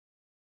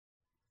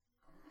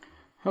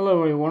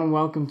Hello everyone,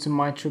 welcome to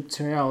my trip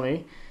to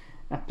reality,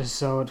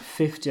 episode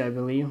 50 I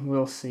believe.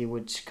 We'll see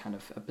which kind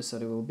of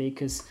episode it will be,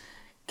 because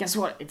guess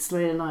what, it's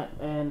late at night,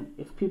 and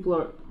if people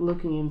are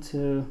looking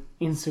into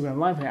Instagram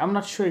Live here, I'm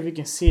not sure if you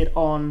can see it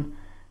on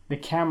the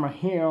camera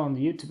here on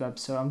the YouTube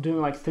episode. I'm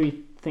doing like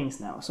three things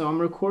now. So I'm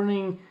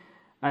recording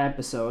an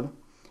episode,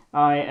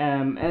 I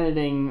am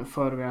editing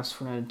photographs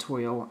for an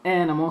editorial,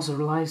 and I'm also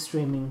live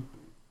streaming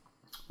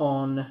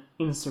on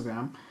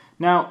Instagram.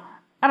 Now,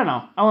 I don't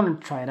know, I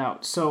want to try it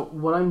out. So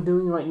what I'm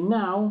doing right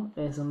now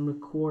is I'm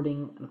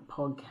recording a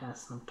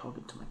podcast and I'm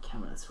talking to my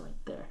camera that's right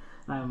there.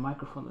 And I have a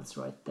microphone that's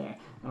right there.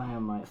 And I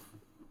have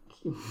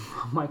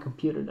my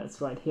computer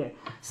that's right here.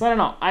 So I don't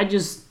know, I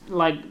just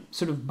like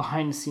sort of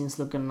behind the scenes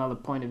look at another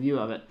point of view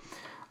of it.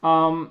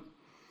 What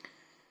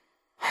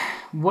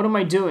am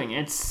I doing?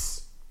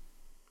 It's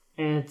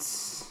 10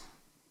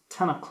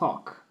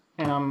 o'clock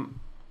and I'm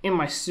in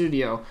my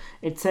studio.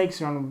 It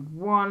takes around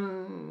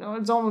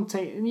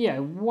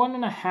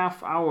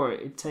 1.5 hours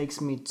it takes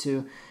me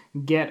to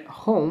get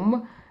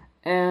home,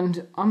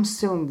 and I'm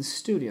still in the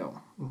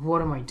studio.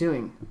 What am I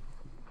doing?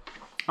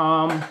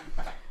 I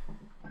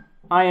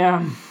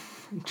am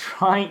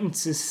trying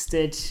to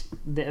stitch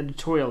the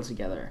editorial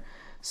together.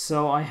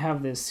 So I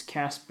have this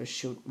Casper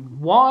shoot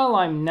while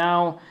I'm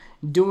now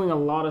doing a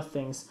lot of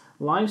things,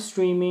 live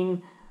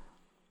streaming,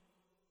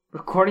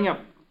 recording a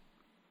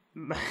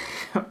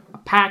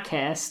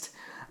podcast.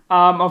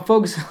 I'm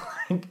focusing on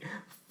like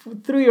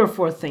 3 or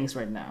 4 things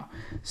right now.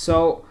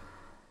 So,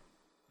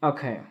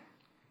 okay,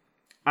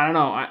 I don't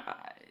know.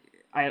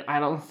 I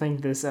don't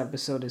think this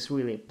episode is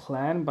really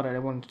planned, but I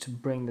wanted to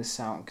bring this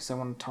out because I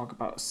want to talk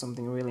about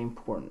something really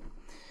important.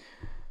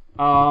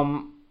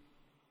 Also,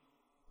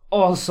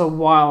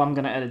 while I'm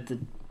gonna edit the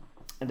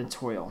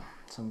editorial,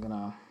 so I'm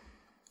gonna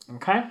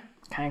okay,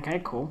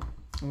 cool.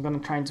 I'm gonna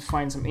try to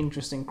find some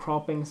interesting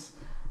croppings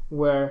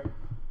where.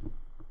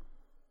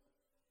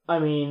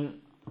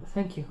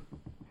 Thank you.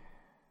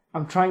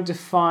 I'm trying to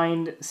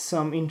find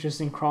some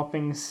interesting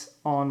croppings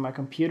on my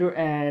computer,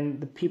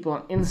 and the people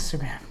on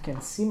Instagram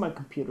can see my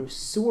computer,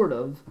 sort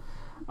of.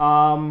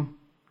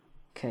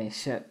 Okay,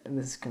 shit,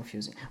 this is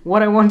confusing.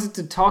 What I wanted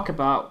to talk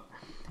about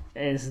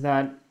is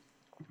that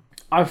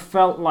I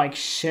felt like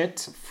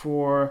shit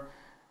for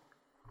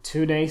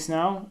 2 days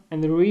now,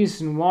 and the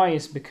reason why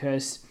is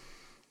because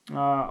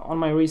on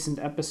my recent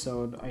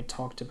episode, I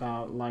talked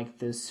about like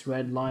this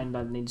red line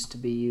that needs to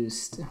be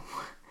used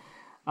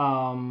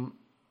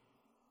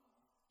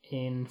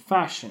in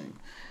fashion,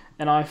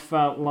 and I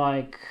felt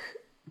like,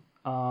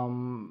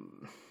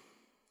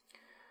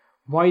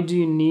 why do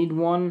you need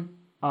one?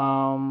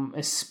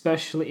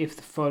 Especially if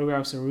the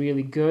photographs are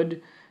really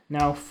good.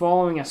 Now,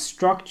 following a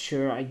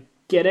structure, I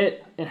get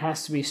it; it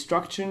has to be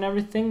structured and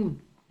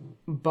everything,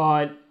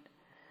 but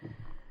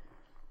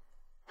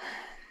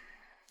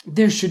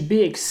there should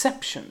be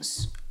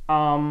exceptions.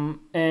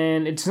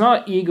 And it's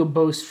not ego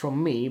boast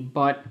from me,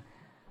 but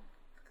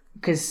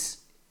because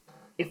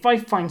if I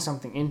find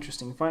something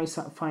interesting, if I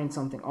find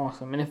something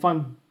awesome, and if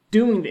I'm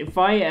doing it,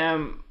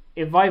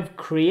 if I've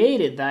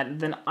created that,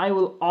 then I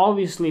will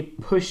obviously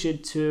push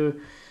it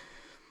to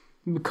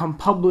become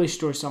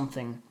published or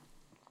something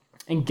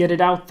and get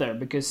it out there,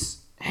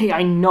 because hey,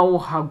 I know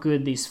how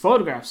good these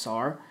photographs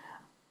are.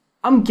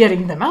 I'm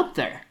getting them out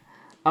there.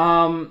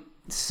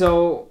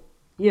 So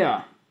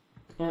yeah.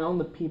 And on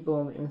the people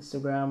on the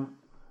Instagram,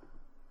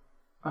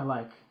 I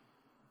like,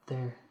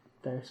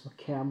 there's my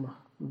camera,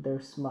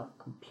 there's my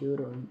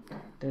computer, and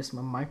there's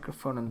my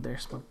microphone, and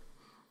there's my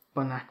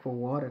Bonaqua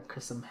water,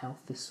 because I'm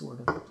healthy,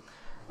 sort of.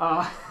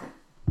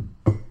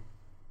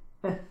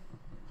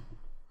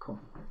 Cool.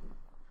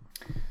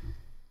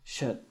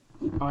 Shit.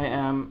 I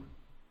am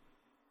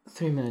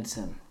 3 minutes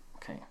in.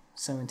 Okay,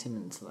 17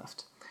 minutes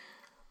left.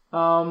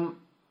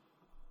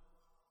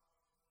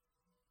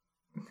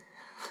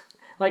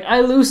 Like,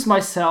 I lose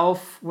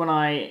myself when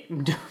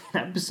I'm doing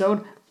an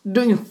episode.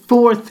 Doing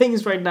 4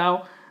 things right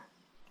now.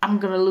 I'm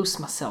gonna lose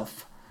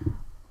myself.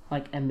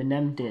 Like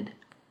Eminem did.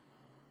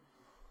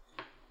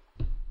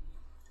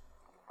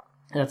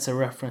 That's a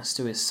reference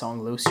to his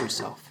song Lose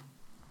Yourself.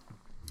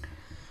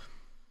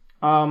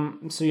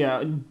 So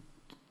yeah,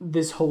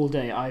 this whole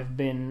day I've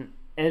been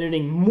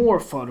editing more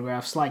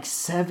photographs. Like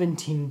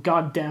 17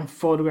 goddamn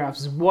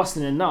photographs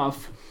wasn't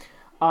enough.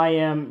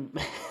 I'm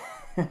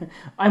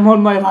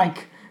on my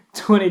like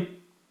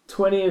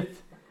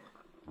 20th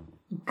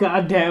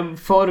goddamn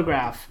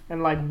photograph,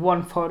 and like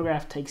one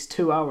photograph takes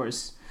 2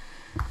 hours.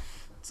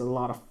 It's a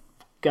lot of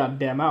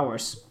goddamn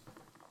hours.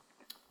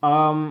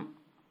 And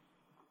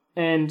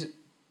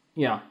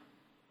yeah,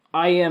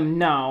 I am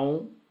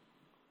now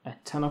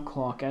at 10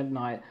 o'clock at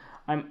night.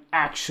 I'm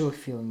actually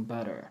feeling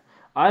better.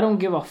 I don't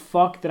give a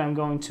fuck that I'm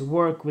going to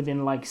work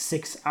within like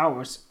 6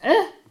 hours.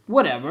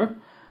 Whatever.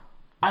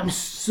 I'm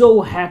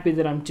so happy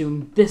that I'm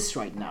doing this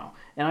right now.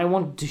 And I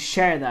want to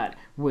share that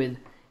with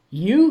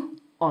you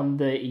on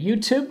the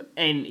YouTube,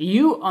 and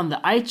you on the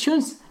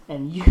iTunes,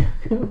 and you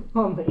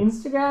on the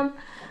Instagram.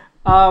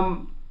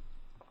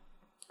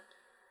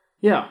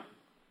 Yeah.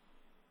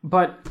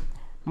 But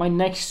my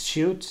next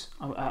shoot,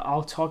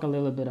 I'll talk a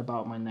little bit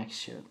about my next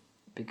shoot,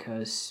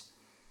 because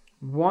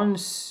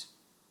once,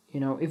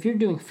 if you're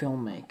doing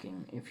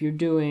filmmaking, if you're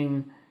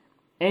doing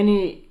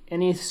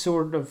any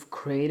sort of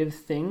creative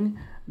thing,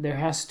 there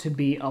has to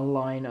be a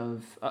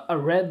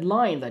red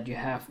line that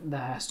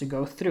has to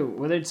go through.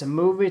 Whether it's a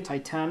movie,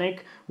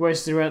 Titanic,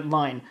 where's the red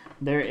line?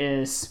 There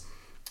is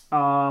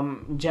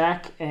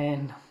Jack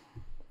and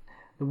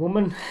the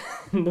woman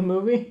in the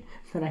movie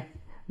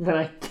that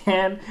I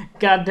can't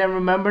goddamn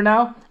remember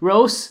now.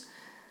 Rose.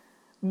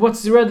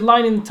 What's the red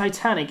line in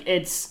Titanic?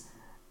 It's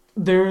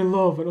they're in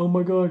love and oh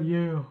my god,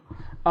 yeah.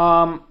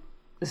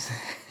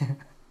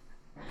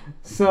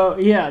 So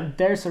yeah,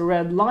 there's a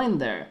red line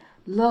there.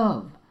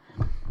 Love.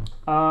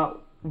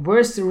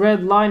 Where's the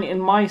red line in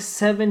my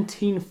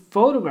 17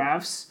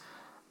 photographs?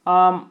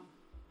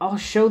 I'll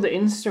show the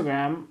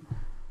Instagram.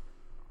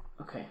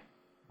 Okay.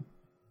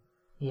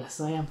 Yes,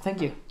 I am.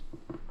 Thank you.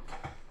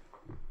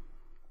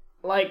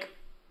 Like,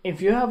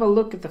 if you have a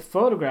look at the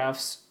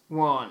photographs,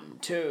 1,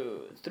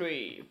 2,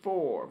 3,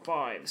 4,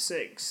 5,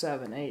 6,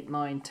 7, 8,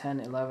 9, 10,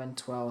 11,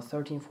 12,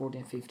 13,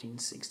 14, 15,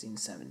 16,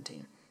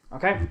 17.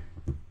 Okay?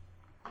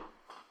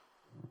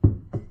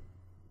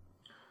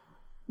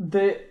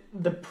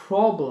 The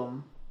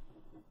problem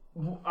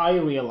I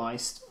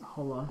realized,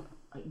 hold on,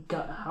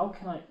 how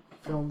can I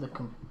film the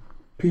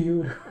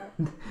computer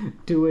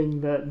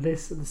doing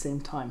this at the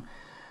same time?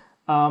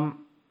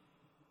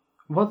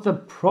 What the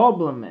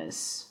problem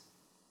is,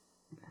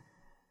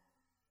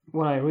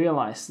 what I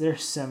realized,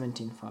 there's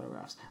 17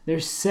 photographs.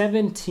 There's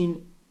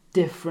 17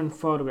 different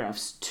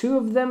photographs. 2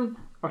 of them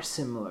are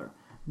similar,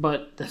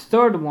 but the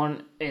third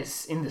one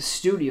is in the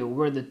studio,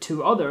 where the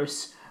 2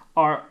 others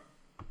are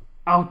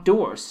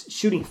outdoors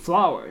shooting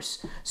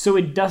flowers. So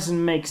it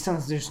doesn't make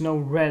sense. There's no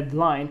red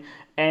line.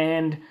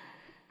 And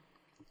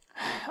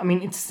I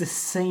mean, it's the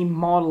same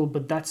model,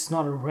 but that's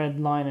not a red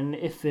line. And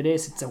if it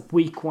is, it's a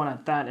weak one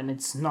at that, and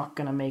it's not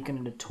gonna make an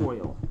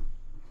editorial.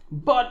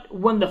 But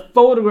when the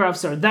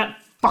photographs are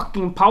that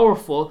fucking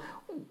powerful,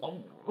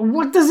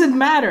 what does it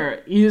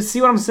matter? You see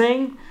what I'm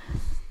saying?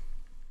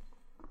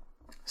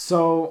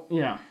 So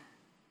yeah,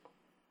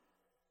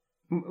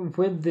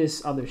 with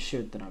this other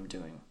shoot that I'm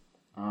doing,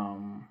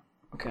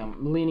 okay,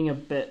 I'm leaning a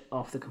bit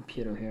off the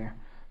computer here,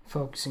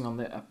 focusing on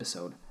the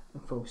episode,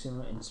 and focusing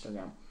on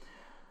Instagram.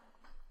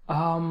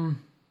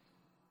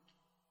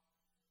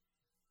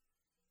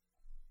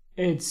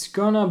 It's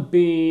gonna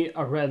be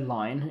a red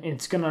line.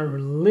 It's gonna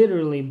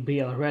literally be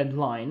a red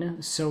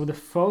line. So the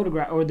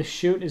photograph or the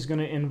shoot is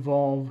gonna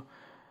involve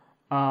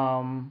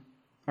a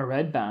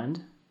red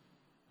band,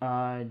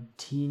 a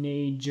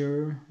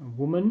teenager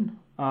woman,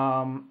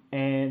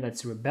 and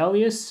that's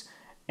rebellious.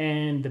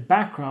 And the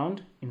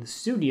background in the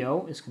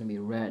studio is gonna be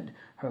red.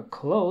 Her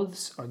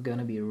clothes are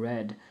gonna be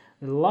red.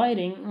 The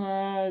lighting,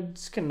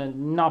 it's gonna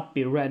not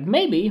be red.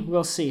 Maybe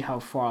we'll see how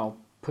far I'll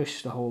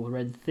push the whole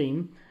red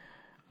theme.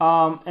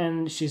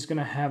 And she's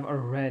gonna have a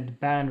red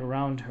band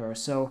around her.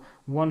 So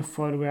one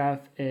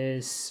photograph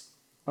is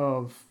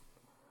of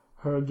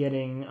her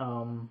getting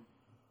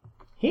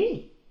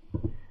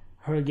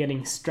her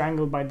getting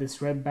strangled by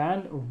this red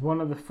band.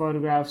 One of the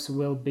photographs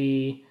will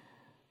be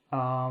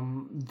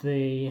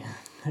the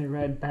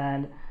red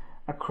band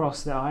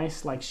across the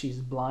eyes, like she's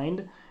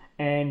blind,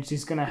 and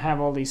she's gonna have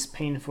all these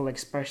painful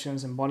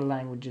expressions and body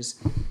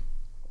languages,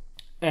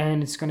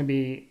 and it's gonna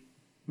be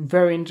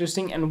very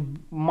interesting.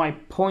 And my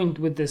point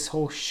with this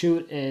whole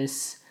shoot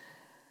is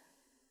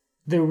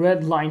the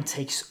red line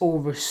takes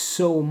over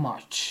so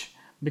much,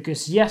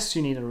 because yes,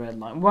 you need a red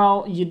line.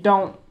 Well, you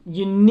don't,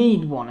 you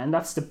need one, and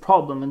that's the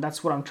problem, and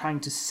that's what I'm trying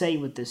to say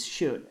with this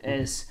shoot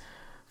is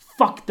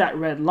fuck that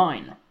red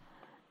line.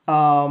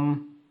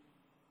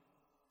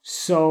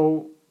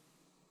 So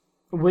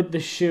with the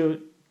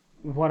shoot,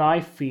 what I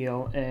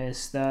feel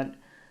is that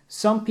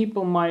some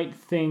people might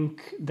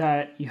think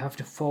that you have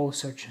to follow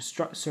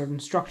certain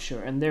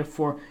structure, and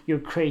therefore your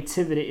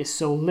creativity is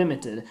so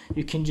limited.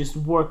 You can just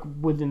work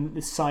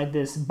inside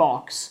this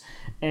box,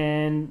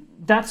 and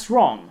that's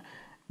wrong.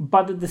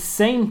 But at the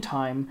same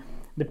time,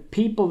 the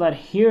people that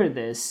hear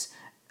this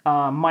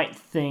might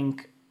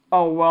think,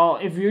 oh, well,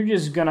 if you're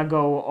just gonna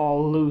go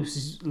all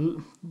loose,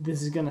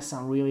 this is gonna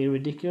sound really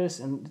ridiculous,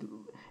 and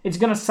it's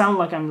gonna sound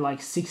like I'm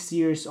like 60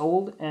 years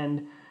old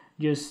and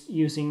just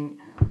using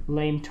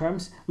lame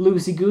terms.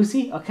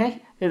 Loosey-goosey,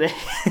 okay?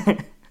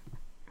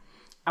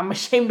 I'm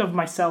ashamed of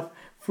myself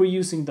for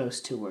using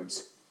those 2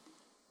 words.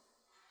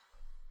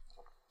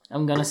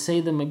 I'm gonna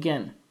say them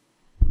again.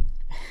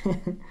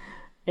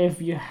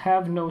 If you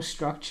have no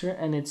structure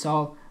and it's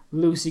all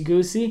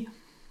loosey-goosey,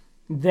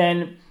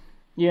 then,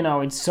 you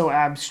know, it's so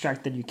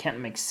abstract that you can't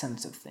make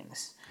sense of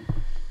things.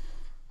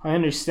 I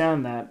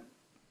understand that.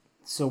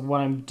 So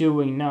what I'm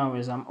doing now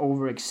is I'm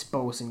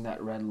overexposing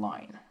that red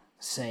line,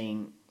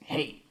 saying,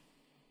 hey,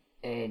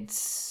 it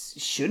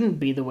shouldn't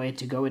be the way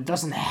to go. It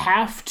doesn't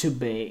have to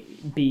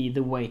be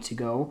the way to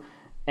go.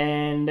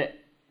 And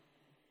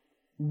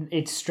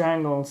it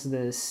strangles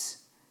this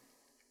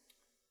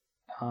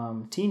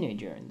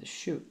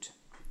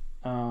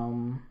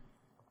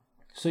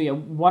So yeah,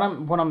 what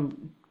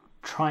I'm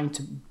trying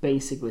to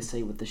basically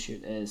say with the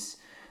shoot is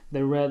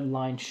the red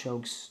line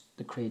shows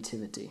the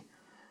creativity.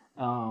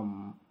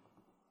 And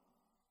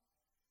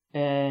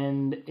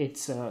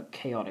it's a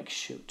chaotic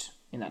shoot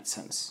in that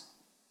sense,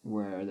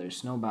 where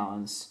there's no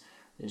balance,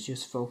 there's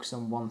just focus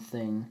on one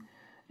thing.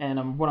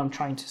 And what I'm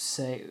trying to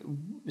say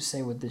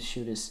with this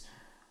shoot is,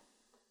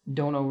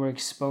 don't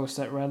overexpose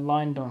that red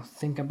line, don't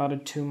think about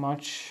it too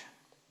much.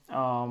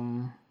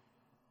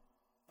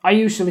 I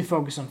usually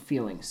focus on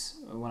feelings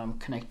when I'm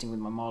connecting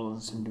with my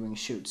models and doing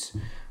shoots.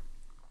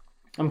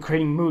 I'm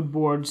creating mood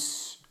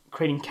boards,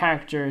 creating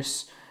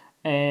characters,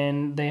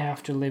 and they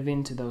have to live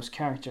into those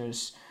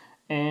characters.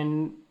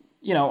 And,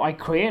 I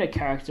create a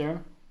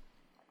character,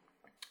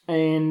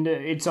 and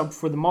it's up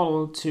for the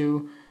model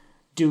to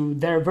do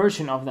their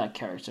version of that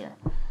character.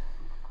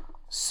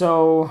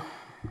 So,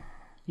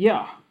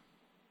 yeah.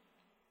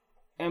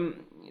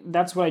 And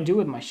that's what I do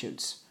with my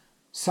shoots.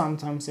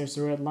 Sometimes there's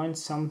a red line,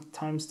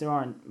 sometimes there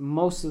aren't.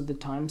 Most of the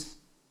times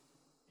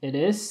it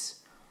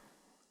is.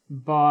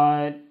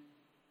 But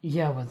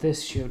yeah, with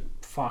this shoot,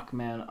 fuck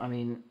man. I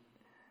mean,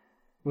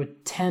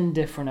 with 10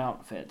 different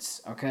outfits,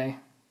 okay?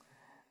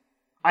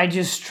 I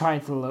just try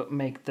to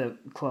make the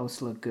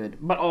clothes look good,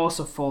 but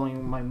also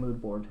following my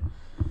mood board.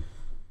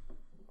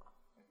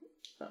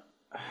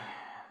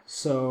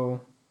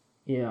 So,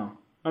 yeah.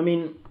 I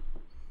mean,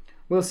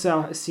 we'll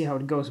see how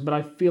it goes, but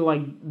I feel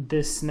like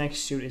this next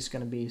shoot is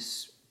going to be...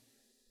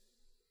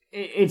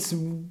 It's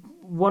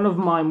one of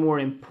my more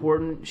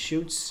important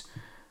shoots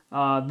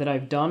that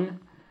I've done.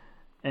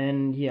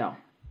 And yeah.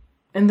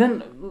 And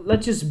then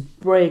let's just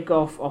break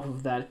off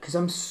of that, because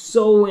I'm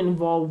so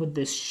involved with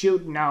this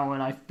shoot now,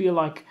 and I feel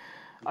like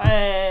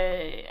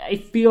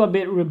I feel a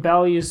bit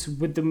rebellious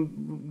with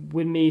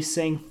me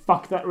saying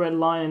fuck that red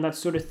line and that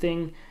sort of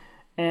thing.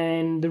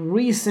 And the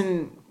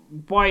reason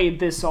why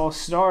this all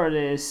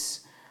started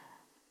is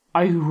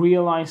I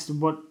realized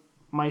what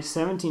my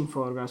 17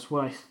 photographs,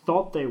 what I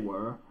thought they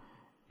were,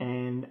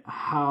 and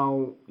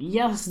how,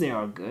 yes, they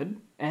are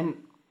good. And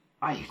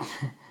I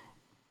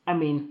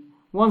mean,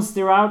 once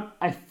they're out,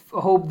 I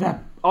hope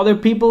that other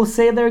people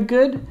say they're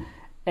good,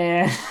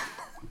 and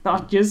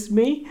not just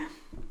me.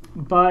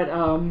 But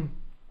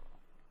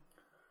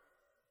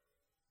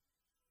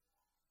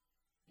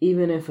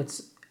even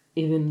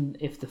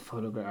if the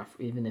photograph,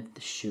 even if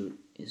the shoot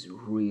is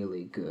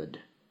really good,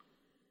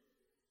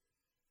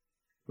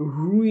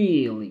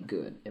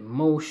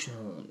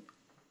 emotional,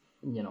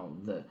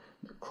 the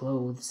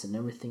clothes and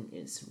everything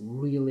is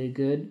really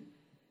good.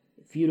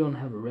 If you don't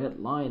have a red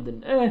line,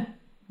 then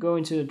go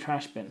into the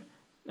trash bin.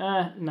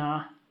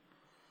 Nah.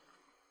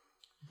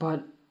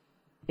 But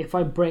if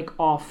I break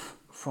off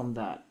from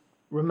that,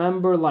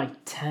 remember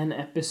like 10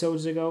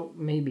 episodes ago,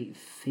 maybe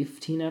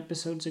 15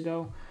 episodes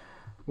ago,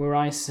 where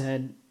I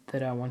said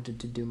that I wanted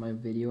to do my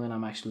video, and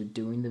I'm actually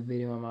doing the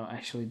video. I'm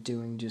actually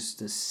doing just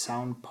the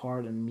sound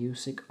part and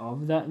music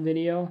of that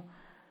video.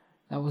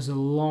 That was a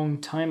long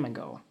time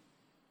ago.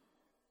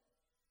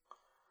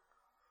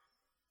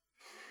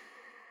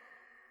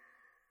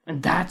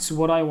 And that's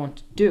what I want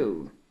to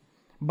do.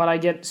 But I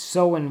get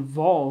so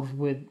involved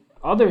with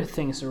other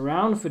things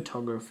around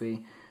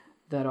photography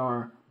that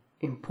are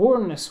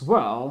important as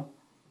well.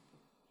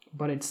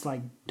 But it's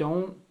like,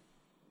 don't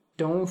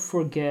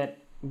forget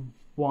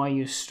why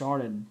you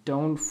started.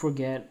 Don't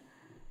forget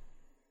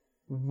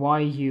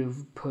why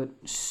you've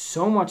put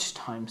so much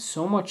time,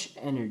 so much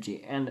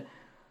energy, and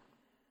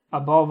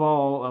above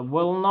all,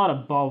 well, not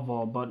above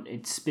all, but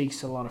it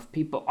speaks to a lot of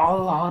people, a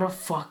lot of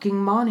fucking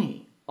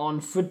money on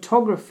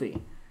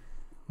photography.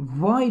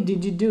 Why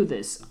did you do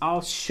this?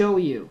 I'll show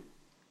you.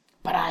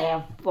 But I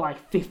have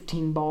like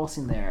 15 balls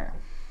in there.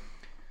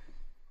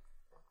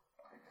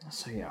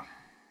 So yeah.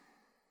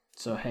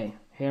 So hey,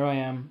 here I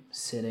am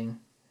sitting.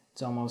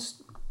 It's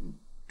almost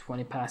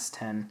 20 past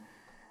 10,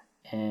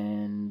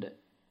 and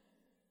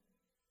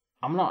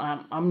I'm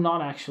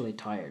not actually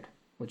tired,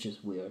 which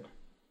is weird.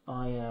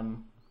 I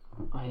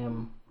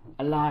am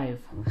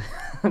alive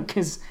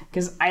because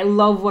I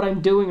love what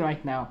I'm doing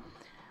right now.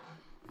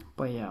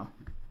 But yeah,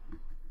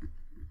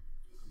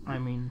 I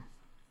mean,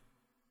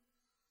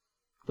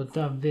 but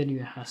that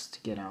video has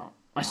to get out.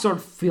 I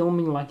started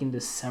filming like in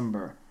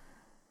December.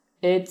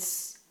 I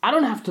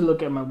don't have to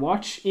look at my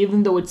watch,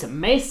 even though it's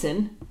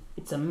amazing.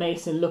 It's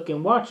amazing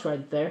looking watch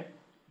right there.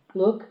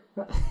 Look.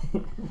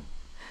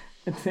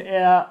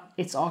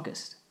 It's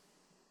August.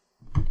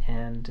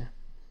 And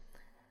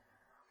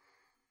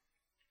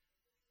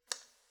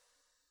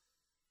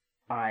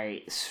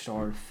I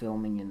started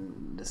filming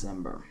in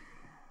December.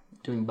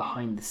 Doing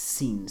behind the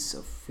scenes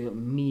of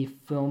me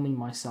filming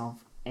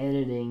myself,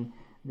 editing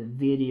the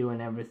video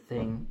and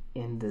everything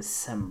in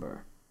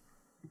December.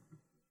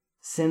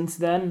 Since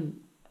then,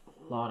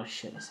 a lot of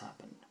shit has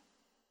happened.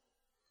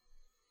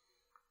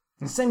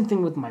 The same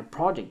thing with my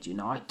project,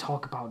 I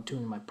talk about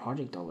doing my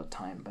project all the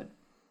time, but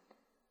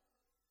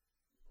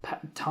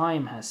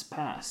time has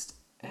passed,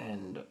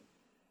 and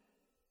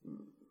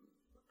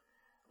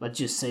let's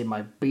just say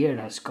my beard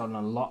has gotten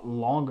a lot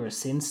longer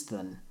since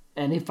then.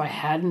 And if I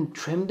hadn't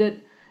trimmed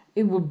it,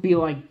 it would be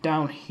like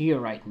down here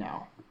right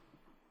now.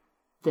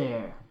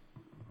 There.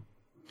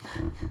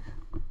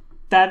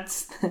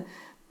 That's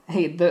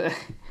hey, the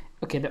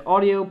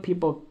audio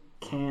people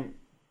can't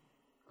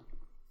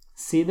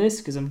see this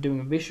because I'm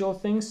doing visual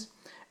things,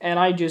 and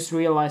I just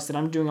realized that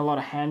I'm doing a lot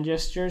of hand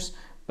gestures,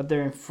 but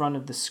they're in front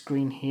of the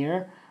screen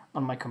here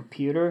on my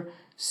computer,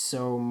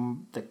 so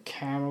the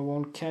camera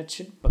won't catch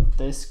it, but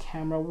this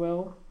camera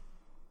will.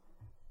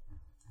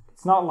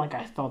 It's not like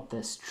I thought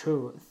this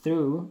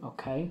through,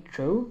 okay?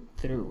 Through.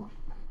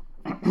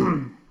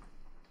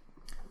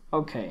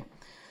 Okay.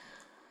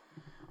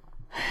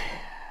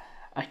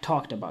 I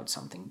talked about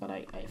something, but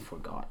I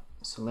forgot.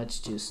 So let's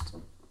just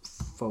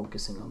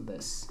focusing on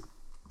this.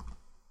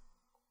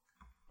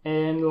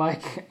 And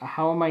like,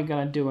 how am I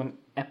gonna do an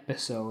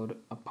episode,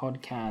 a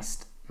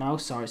podcast? No,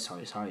 sorry.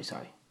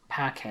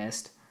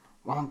 Podcast.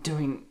 While I'm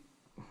doing...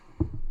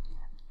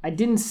 I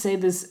didn't say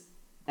this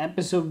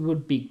episode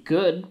would be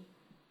good.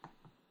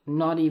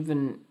 Not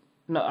even...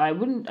 No, I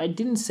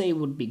didn't say it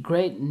would be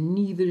great.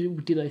 Neither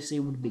did I say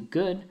it would be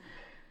good.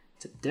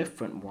 It's a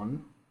different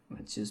one.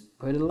 Let's just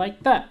put it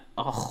like that.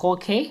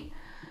 Okay.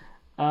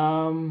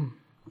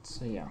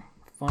 So yeah,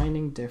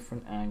 finding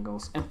different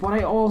angles. And what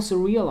I also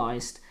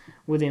realized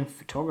within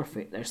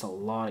photography, there's a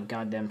lot of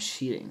goddamn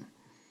cheating.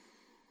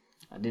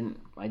 I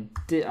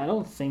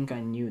don't think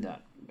I knew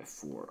that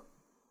before,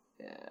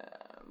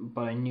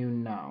 but I knew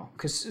now.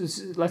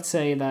 Because let's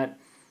say that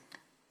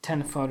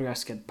 10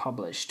 photographs get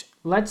published.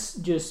 Let's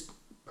just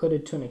put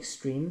it to an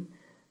extreme.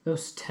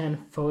 Those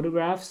 10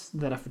 photographs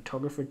that a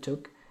photographer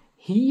took,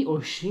 he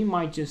or she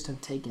might just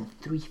have taken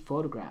 3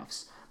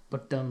 photographs,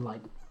 but done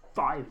like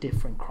 5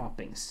 different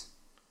croppings.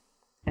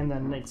 And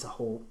then it's a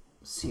whole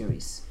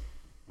series.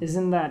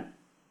 Isn't that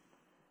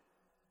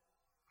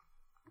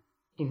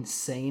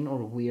insane or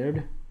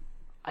weird?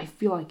 I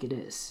feel like it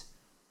is.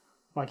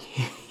 Like,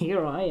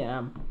 here I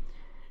am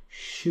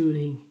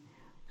shooting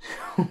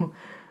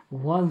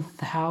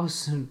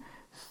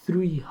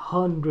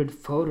 1,300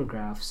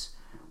 photographs,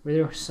 where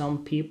there are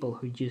some people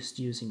who are just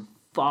using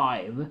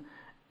 5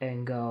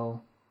 and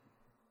go,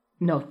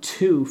 no,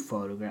 2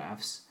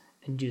 photographs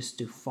and just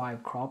do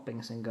 5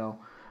 croppings and go,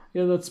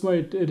 yeah, that's my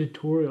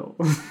editorial.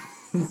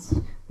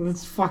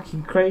 That's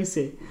fucking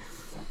crazy.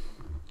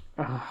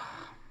 But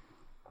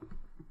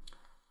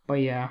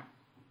yeah,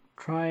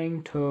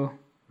 trying to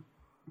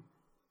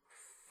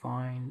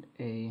find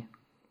a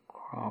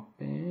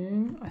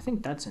cropping. I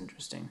think that's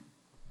interesting.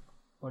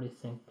 What do you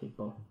think,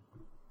 people?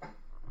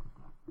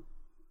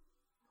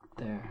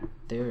 There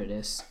it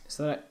is. Is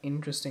that an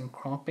interesting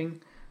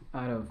cropping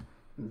out of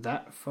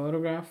that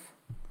photograph?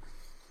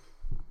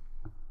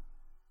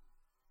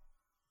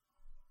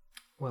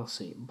 We'll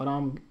see. But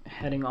I'm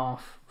heading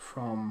off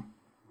from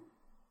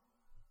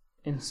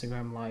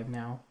Instagram Live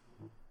now,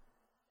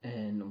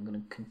 and I'm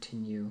gonna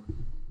continue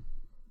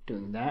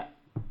doing that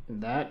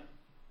and that,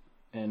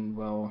 and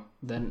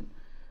then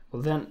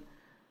I'm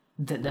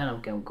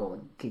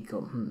going.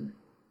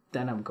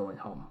 Then I'm going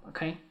home.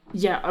 Okay.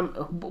 Yeah.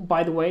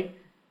 By the way,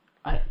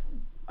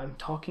 I'm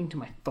talking to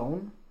my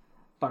phone,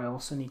 but I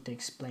also need to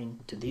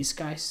explain to these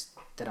guys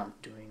that I'm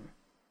doing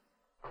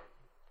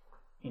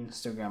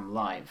Instagram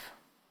Live.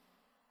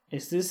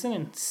 Is this an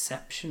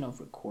inception of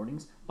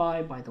recordings?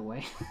 By the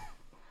way.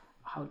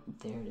 How,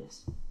 there it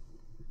is.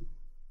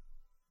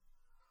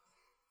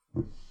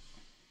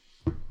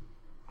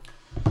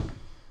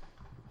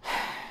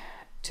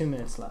 Two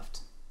minutes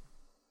left.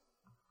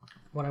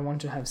 What I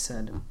want to have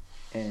said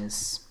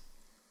is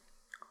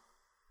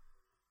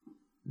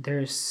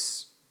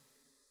there's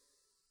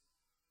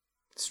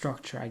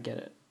structure, I get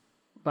it,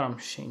 but I'm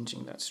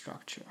changing that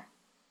structure,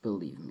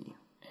 believe me,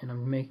 and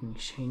I'm making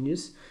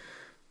changes.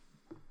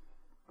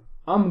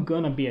 I'm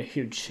gonna be a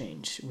huge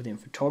change within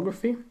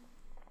photography,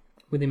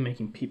 within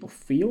making people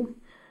feel.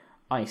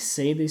 I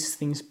say these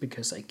things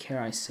because I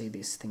care. I say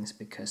these things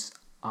because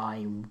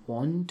I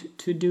want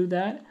to do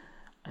that,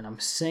 and I'm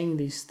saying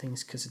these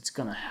things because it's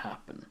gonna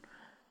happen.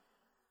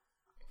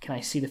 Can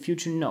I see the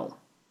future? No,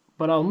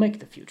 but I'll make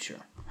the future.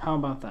 How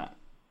about that?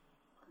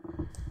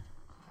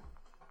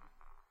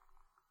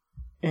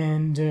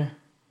 And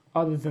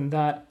other than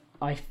that,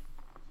 I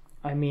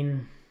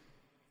mean,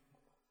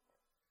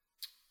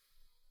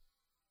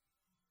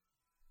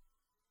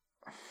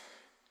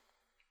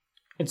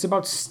 it's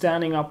about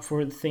standing up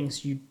for the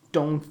things you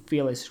don't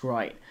feel is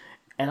right,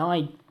 and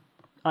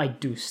I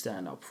do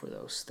stand up for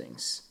those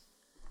things.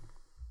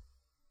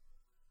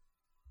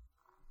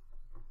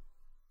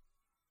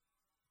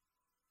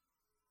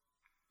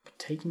 But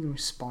taking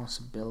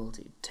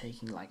responsibility,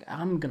 taking like,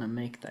 I'm gonna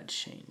make that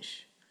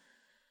change.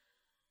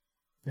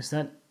 Does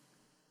that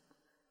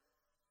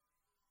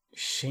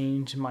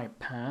change my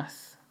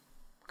path?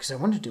 Because I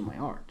want to do my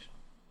art.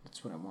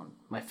 That's what I want.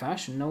 My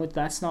fashion, no,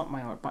 that's not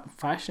my art. But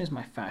fashion is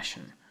my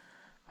fashion.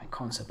 My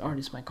concept art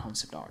is my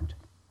concept art.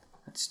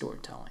 That's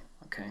storytelling,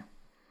 okay?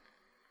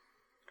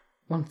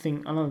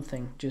 Another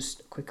thing,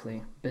 just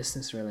quickly,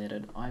 business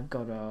related. I've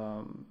got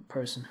a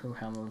person who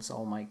handles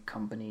all my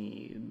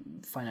company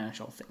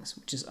financial things,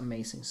 which is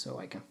amazing, so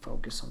I can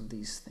focus on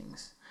these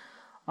things.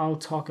 I'll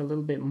talk a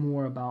little bit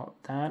more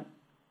about that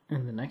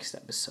in the next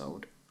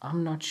episode.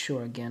 I'm not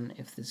sure again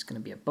if this is going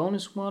to be a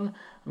bonus one.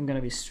 I'm going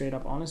to be straight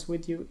up honest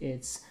with you.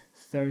 It's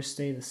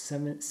Thursday the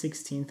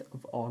 16th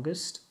of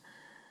August.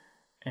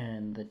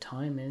 And the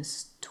time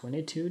is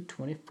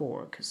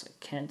 22:24 because I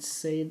can't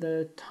say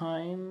the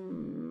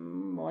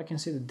time. Well, I can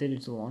say the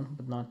digital one,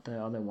 but not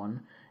the other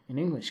one in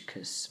English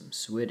because I'm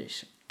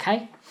Swedish.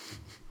 Okay?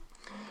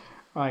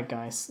 Alright,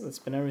 guys, that's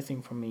been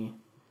everything from me.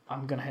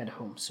 I'm gonna head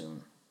home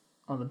soon.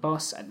 On the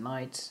bus at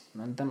night,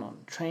 and then on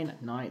the train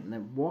at night, and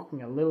then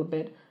walking a little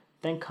bit,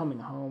 then coming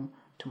home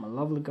to my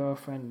lovely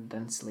girlfriend, and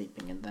then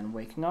sleeping, and then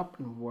waking up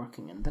and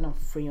working, and then I'm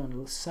free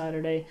on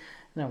Saturday,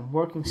 and I'm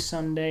working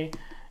Sunday.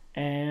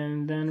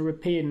 And then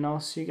repeat, and I'll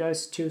see you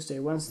guys Tuesday,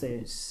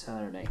 Wednesday,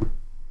 Saturday.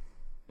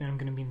 Then I'm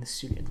gonna be in the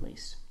studio at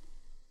least.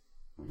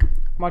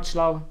 Much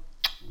love.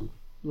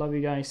 Love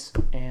you guys.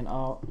 And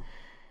I'll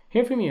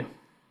hear from you.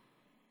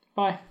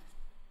 Bye.